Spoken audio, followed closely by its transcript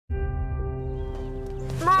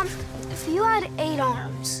Mom, if you had 8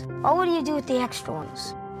 arms, what would you do with the extra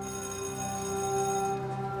ones?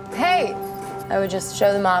 Hey! I would just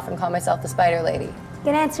show them off and call myself the Spider Lady.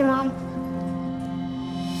 Good answer, Mom.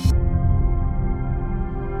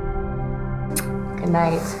 Good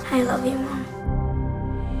night. I love you, Mom.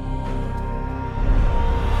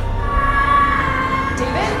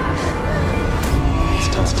 David? It's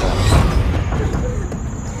tough time.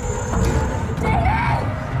 David!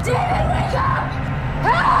 David, wake up!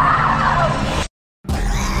 Help!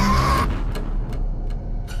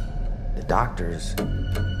 The doctors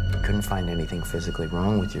couldn't find anything physically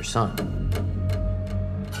wrong with your son.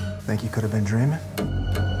 Think you could have been dreaming?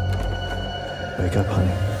 Wake up,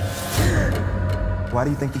 honey. Why do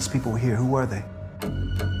you think these people were here? Who were they?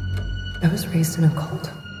 I was raised in a cult.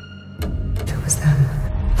 It was them.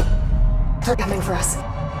 They're coming for us.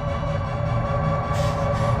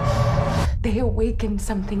 They awakened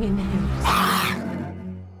something in him.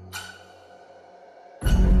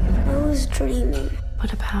 I was dreaming.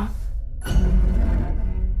 What about?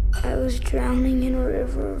 I was drowning in a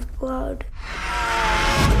river of blood.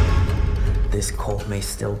 This cult may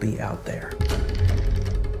still be out there.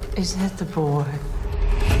 Is that the boy?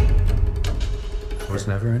 There was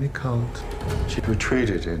never any cult. She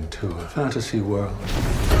retreated into a fantasy world.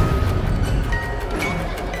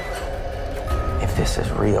 If this is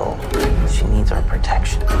real, she needs our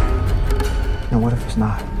protection. And what if it's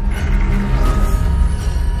not?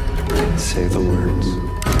 Say the words.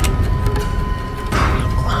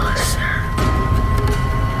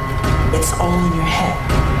 It's all in your head.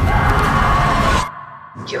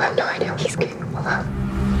 You have no idea what he's capable of.